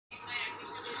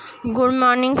Good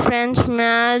morning friends. मैं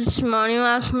आज morning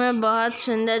walk में बहुत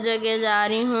सुंदर जगह जा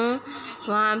रही हूँ।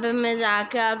 वहाँ पे मैं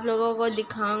जाके आप लोगों को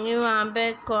दिखाऊंगी वहाँ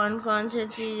पे कौन कौन सी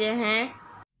चीज़ें हैं।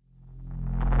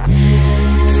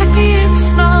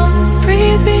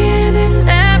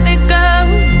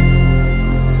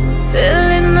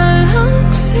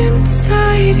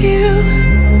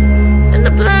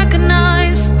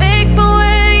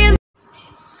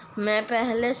 मैं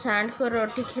पहले सांड को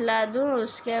रोटी खिला दूँ,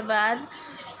 उसके बाद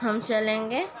हम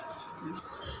चलेंगे।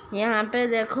 यहाँ पे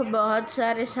देखो बहुत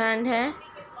सारे सांड हैं।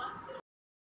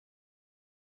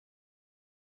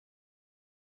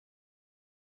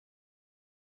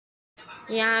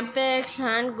 यहाँ पे एक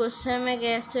सांड गुस्से में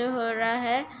कैसे हो रहा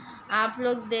है, आप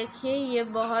लोग देखिए। ये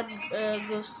बहुत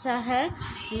गुस्सा है,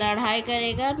 लड़ाई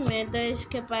करेगा। मैं तो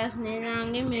इसके पास नहीं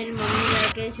जाऊँगी, मेरी मम्मी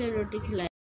जाके इसे रोटी खिलाए।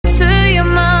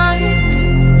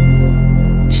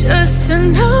 Just to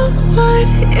know what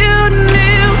you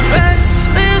knew,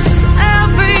 restless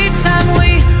every time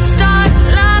we start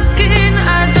looking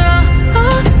as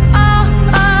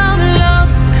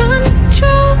lost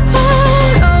control.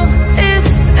 Oh,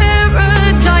 it's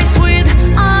paradise with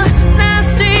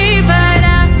honesty, but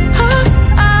I'm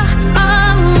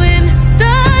in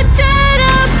the dead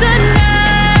of the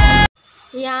night.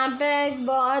 यहाँ पे एक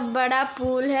बहुत बड़ा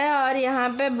पूल है और यहाँ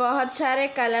पे बहुत सारे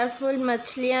कलरफुल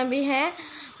मछलियाँ भी हैं।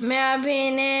 मैं अभी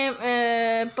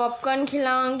इन्हें पॉपकॉर्न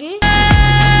खिलाऊंगी।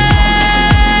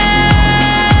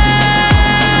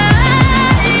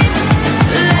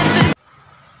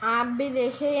 आप भी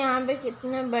देखिए यहाँ पे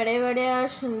कितने बड़े बड़े और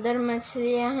सुंदर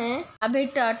मछलियाँ हैं। अभी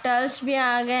टर्टल्स भी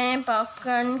आ गए हैं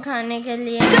पॉपकॉर्न खाने के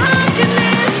लिए।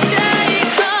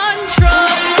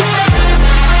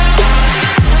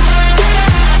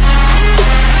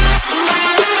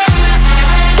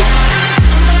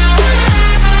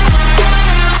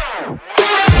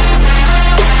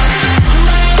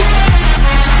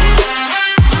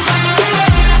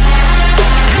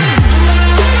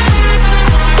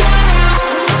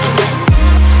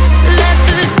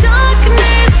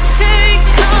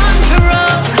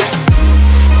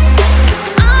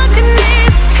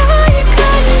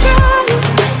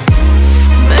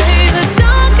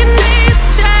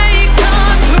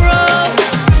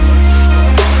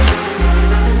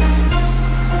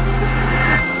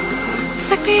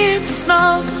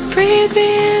 Smoke, breathe me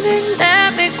in and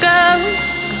let me go.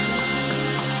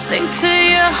 Sink to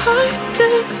your heart to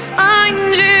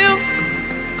find you.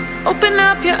 Open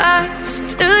up your eyes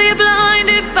till you're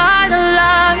blinded by the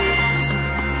lies,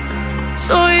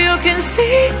 so you can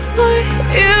see what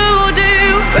you do.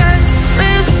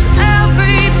 Restless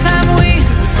every time we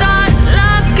start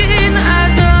looking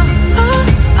as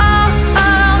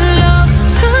lost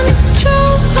control.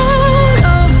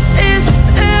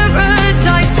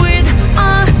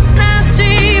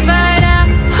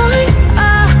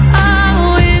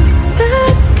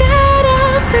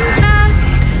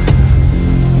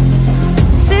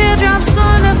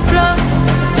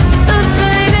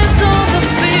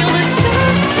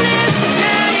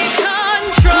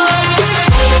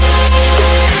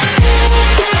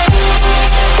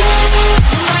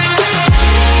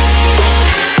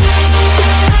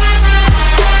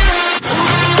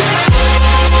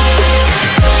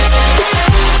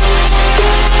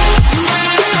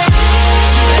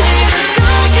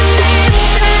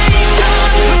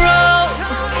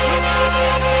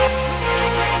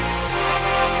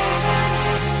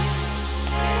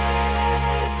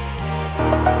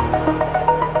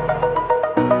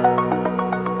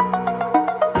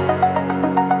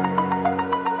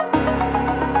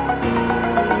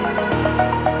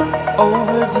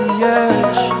 Over the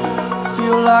edge,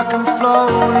 feel like I'm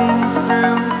floating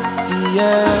through the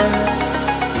air.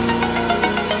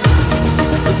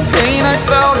 The pain I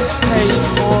felt is paid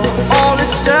for, all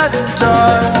is said and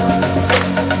done.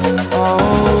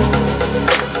 Oh,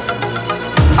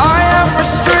 I am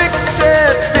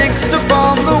restricted, fixed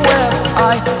upon the web.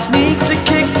 I need to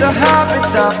kick the habit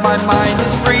that my mind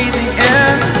is breathing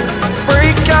in.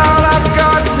 Break out, I've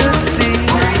got to see.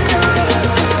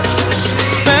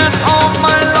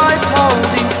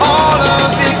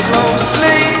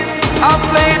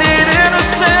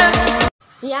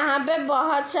 यहाँ पे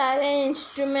बहुत सारे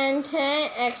instrument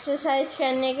हैं exercise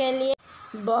करने के लिए।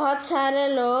 बहुत सारे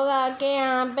लोग आके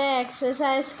यहाँ पे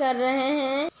एक्सरसाइज कर रहे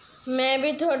हैं। मैं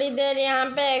भी थोड़ी देर यहाँ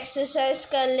पे एक्सरसाइज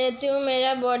कर लेती हूँ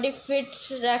मेरा बॉडी फिट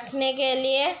रखने के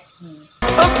लिए।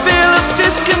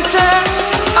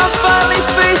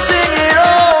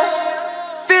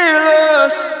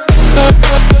 Fearless.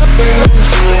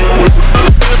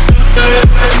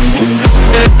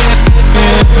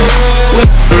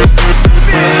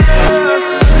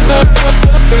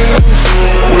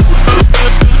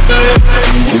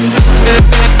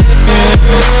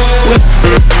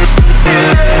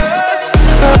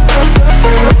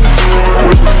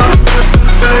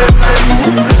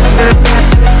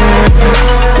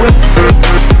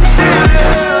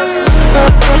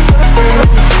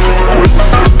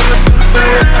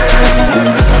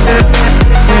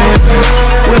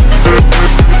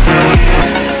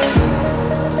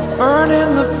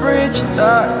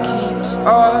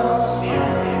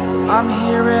 I'm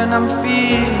here and I'm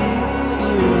feeling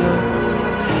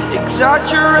fearless.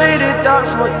 Exaggerated,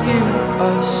 that's what you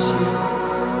assume.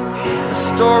 The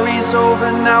story's over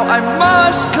now, I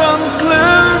must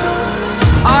conclude.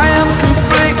 I am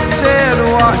conflicted,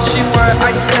 watching where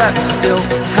I step still,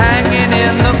 hanging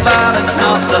in the balance.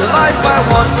 Not the life I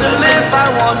want to live, I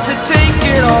want to take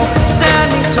it all.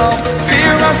 Standing tall,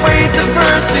 fear outweighed the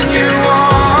person you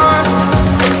are.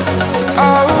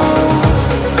 Oh,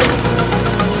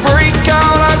 break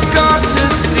out, I've got to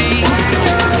see.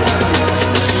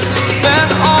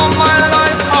 Spent all my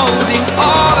life holding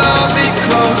all of it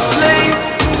closely.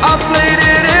 I played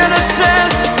it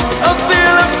innocent, a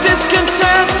feel of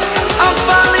discontent. I'm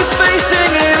finally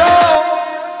facing it all,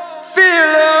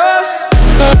 fearless.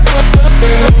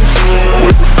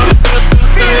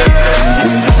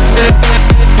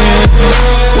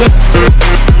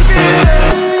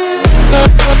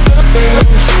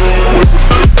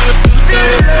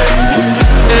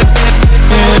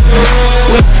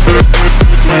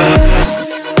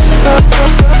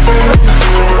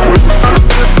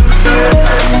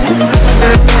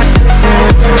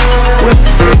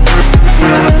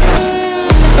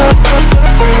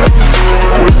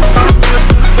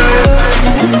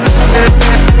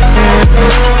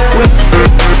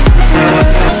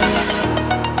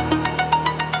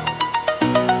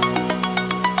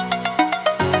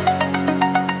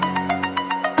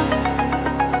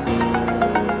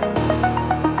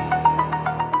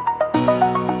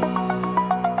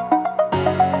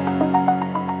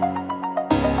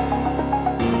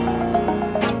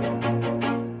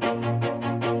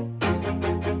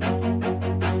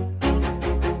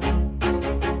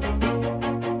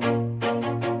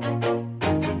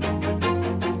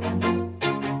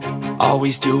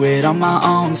 Always do it on my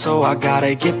own, so I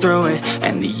gotta get through it.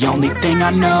 And the only thing I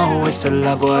know is to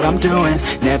love what I'm doing.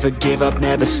 Never give up,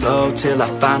 never slow, till I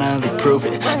finally prove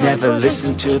it. Never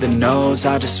listen to the no's,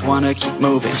 I just wanna keep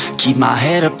moving. Keep my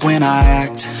head up when I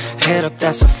act, head up,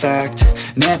 that's a fact.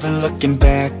 Never looking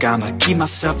back, I'ma keep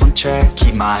myself on track.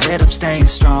 Keep my head up, staying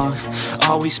strong,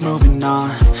 always moving on.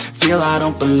 Feel I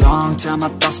don't belong, tell my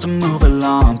thoughts to move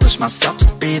along. Push myself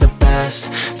to be the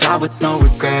best, die with no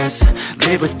regrets.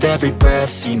 Live with every breath,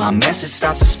 see my message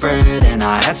start to spread. And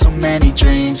I had so many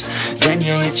dreams, then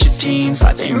you hit your teens.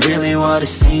 Life ain't really what it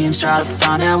seems, try to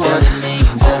find out what it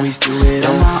means. Always do it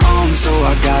on my own, so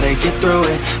I gotta get through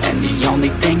it. And the only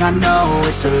thing I know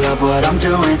is to love what I'm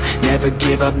doing. Never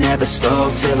give up, never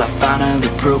slow, till I finally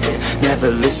prove it.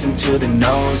 Never listen to the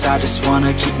no's, I just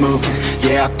wanna keep moving.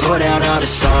 Yeah, I put out all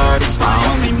this art, it's my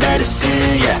only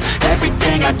medicine. Yeah,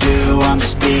 everything I do, I'm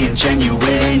just being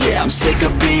genuine. Yeah, I'm sick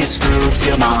of being screwed,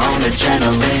 feel my own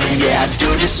adrenaline. Yeah, I do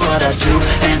just what I do,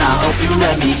 and I hope you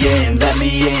let me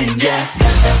in, yeah.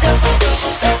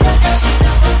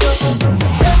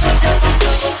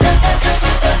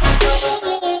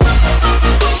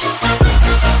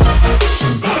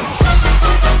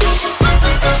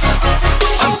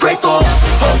 I'm grateful,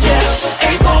 oh yeah,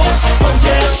 able, oh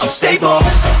yeah, I'm stable,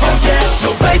 oh yeah,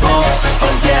 no label,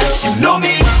 oh yeah, you know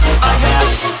me, I have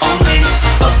only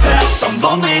a path, I'm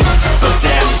lonely, but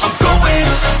damn, I'm going to win.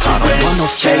 I don't want no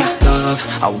fake love,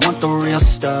 I want the real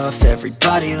stuff.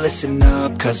 Everybody listen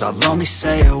up, cause I'll only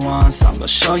say it once. I'm gonna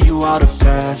show you all the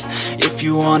path, if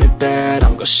you want it bad.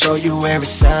 I'm gonna show you where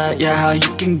it's at, yeah, how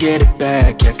you can get it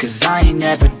back. Yeah, cause I ain't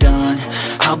never done,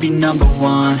 I'll be number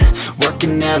one.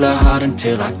 Working hella hard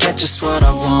until I get just what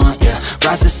I want, yeah.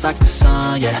 Rises like the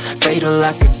sun, yeah, fatal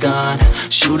like a gun.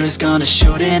 Shooter's gonna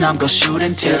shoot and I'm gonna shoot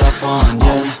until I won,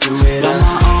 yeah. Always do it on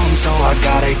my own, so I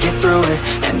gotta get through it.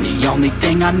 And the only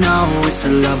thing I know is to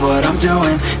love what I'm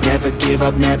doing. Never give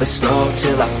up, never slow,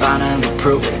 till I finally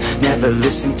prove it. Never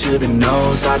listen to the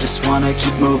no's, I just wanna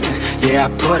keep moving. Yeah, I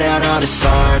put out all this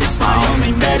art, it's my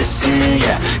only medicine.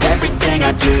 Yeah, everything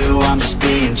I do, I'm just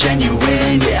being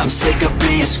genuine. Yeah, I'm sick of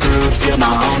being screwed, feel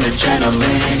my own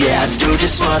adrenaline. Yeah, I do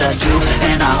just what I do,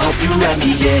 and I hope you let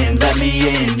me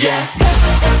in, yeah.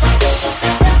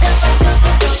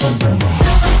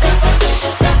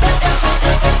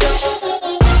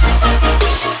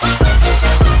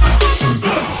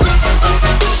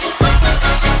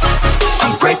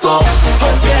 I'm grateful,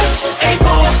 oh yeah,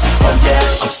 able, oh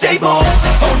yeah, I'm stable,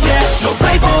 oh yeah, no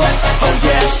label, oh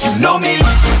yeah, you know me,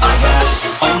 I have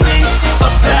only a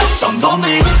path, I'm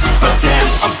lonely, but damn,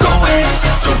 I'm going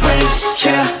to win,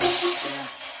 yeah.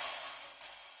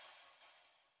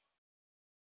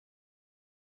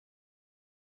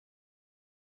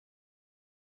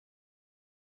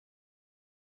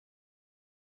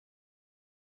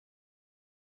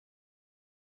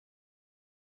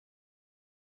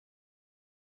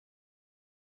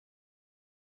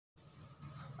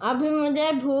 अभी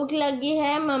मुझे भूख लगी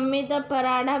है। Mummy तो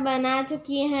पराठा बना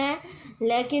चुकी हैं,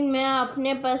 लेकिन मैं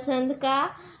अपने पसंद का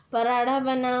पराठा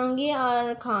बनाऊंगी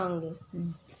और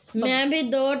खाऊंगी। मैं भी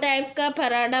 2 टाइप का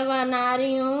पराठा बना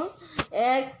रही हूँ,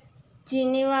 एक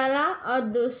चीनी वाला और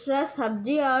दूसरा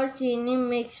सब्जी और चीनी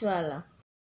मिक्स वाला।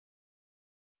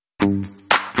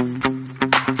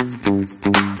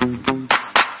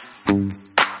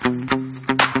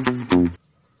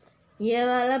 ये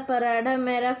वाला पराठा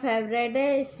मेरा फेवरेट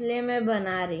है, इसलिए मैं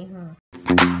बना रही हूँ।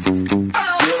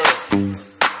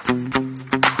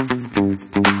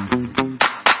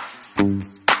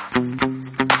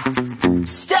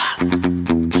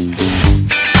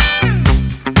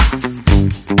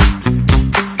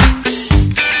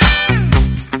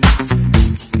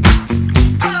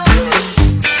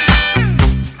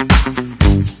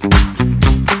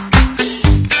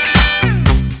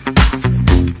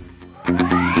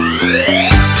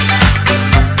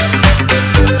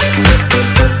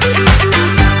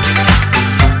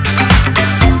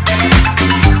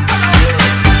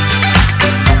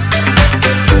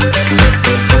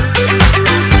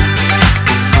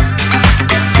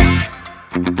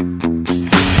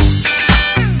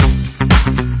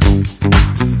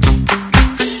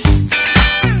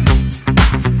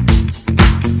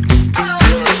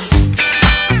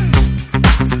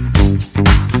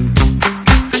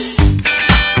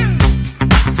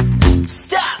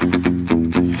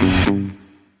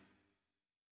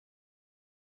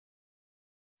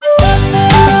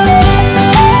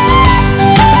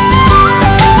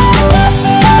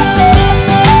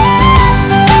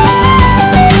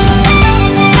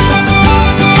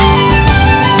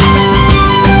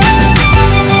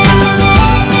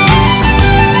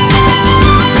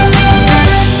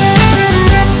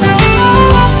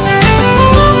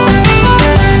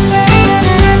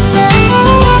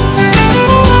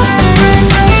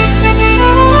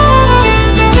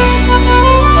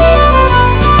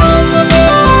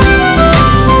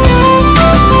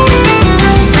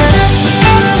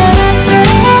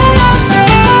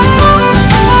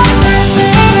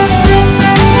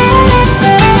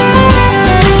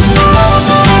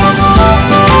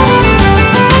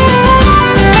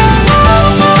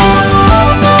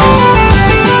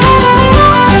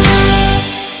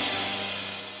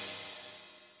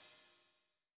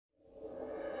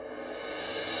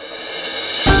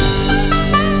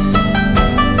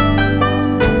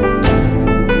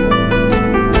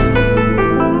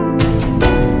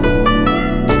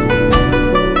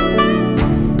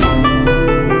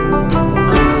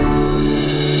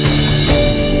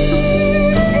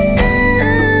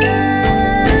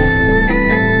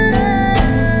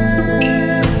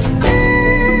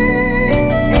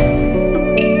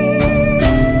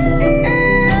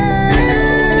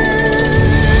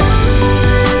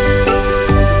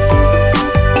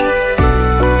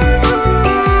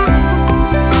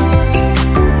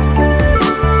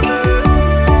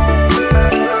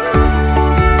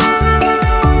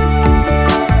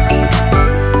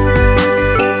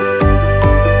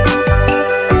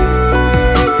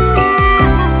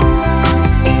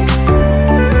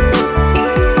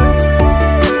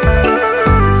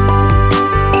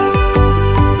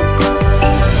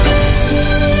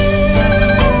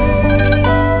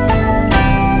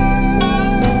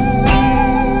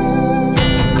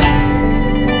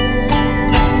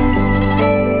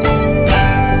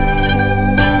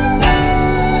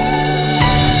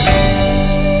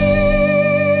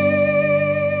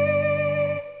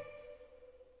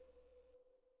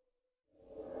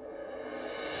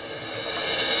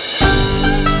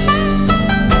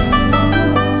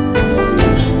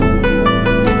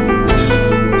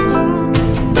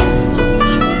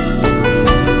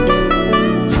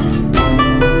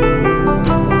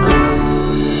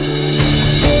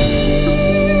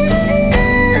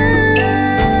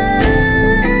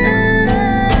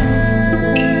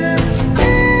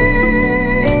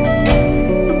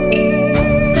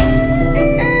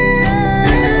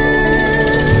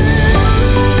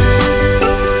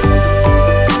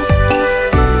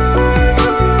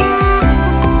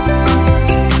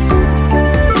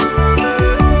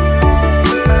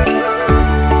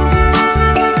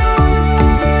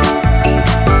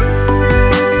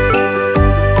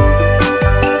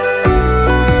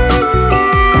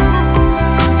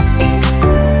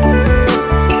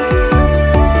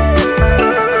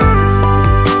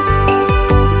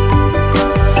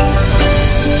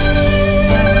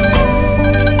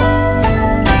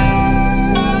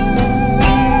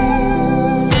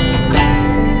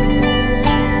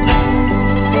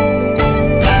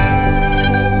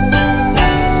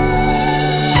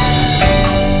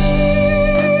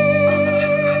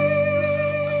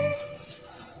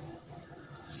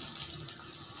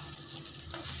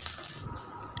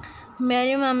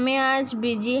 मेरी मम्मी आज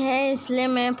बिजी है इसलिए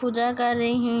मैं पूजा कर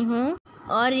रही हूँ।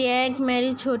 और ये एक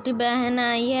मेरी छोटी बहन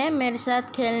आई है मेरे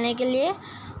साथ खेलने के लिए।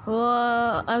 वो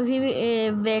अभी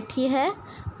बैठी है।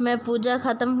 मैं पूजा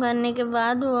ख़त्म करने के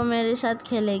बाद वो मेरे साथ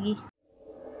खेलेगी।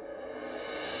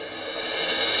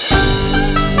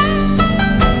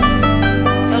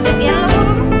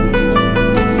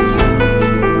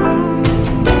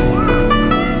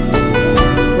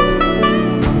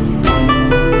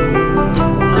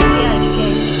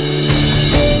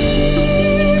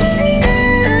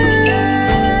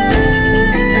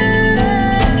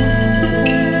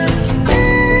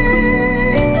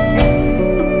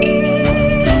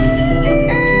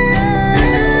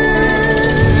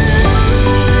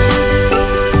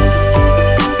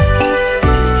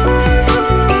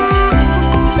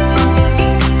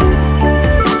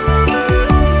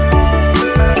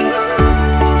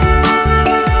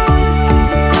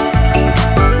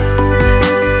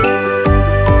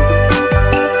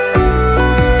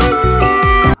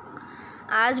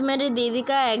 आज मेरी दीदी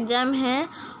का एग्ज़ाम है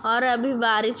और अभी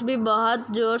बारिश भी बहुत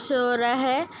ज़ोर से हो रहा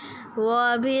है। वो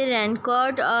अभी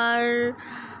रेनकोट और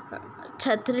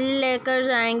छतरी लेकर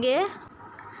जाएंगे।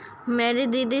 मेरी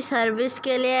दीदी सर्विस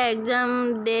के लिए एग्ज़ाम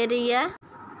दे रही है।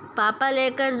 पापा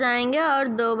लेकर जाएंगे और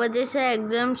 2 बजे से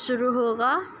एग्ज़ाम शुरू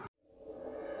होगा।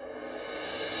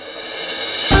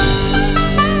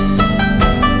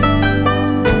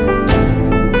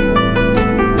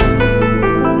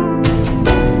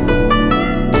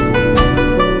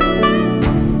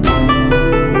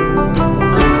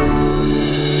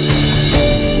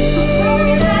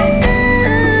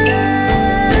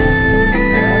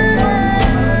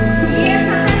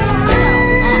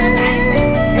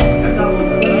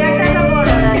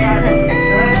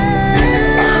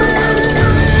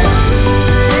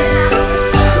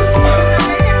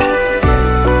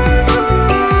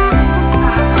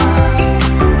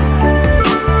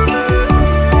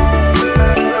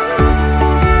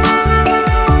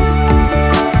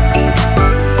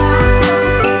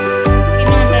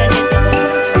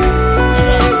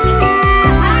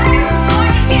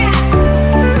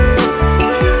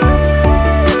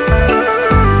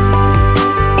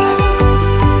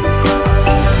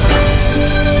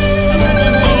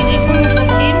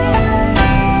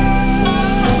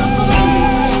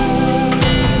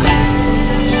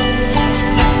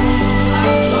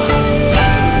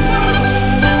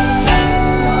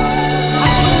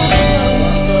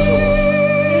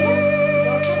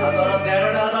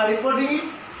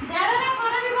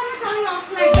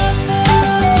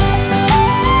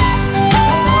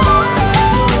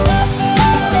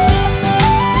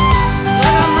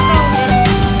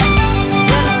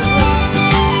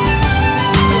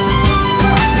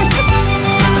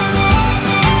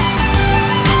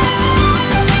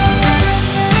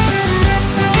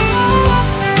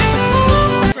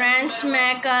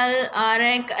 मैं कल और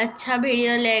एक अच्छा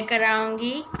वीडियो लेकर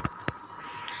आऊँगी।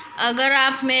 अगर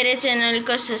आप मेरे चैनल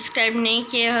को सब्सक्राइब नहीं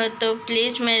किए हो तो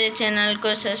प्लीज़ मेरे चैनल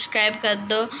को सब्सक्राइब कर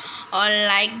दो और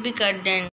लाइक भी कर दें।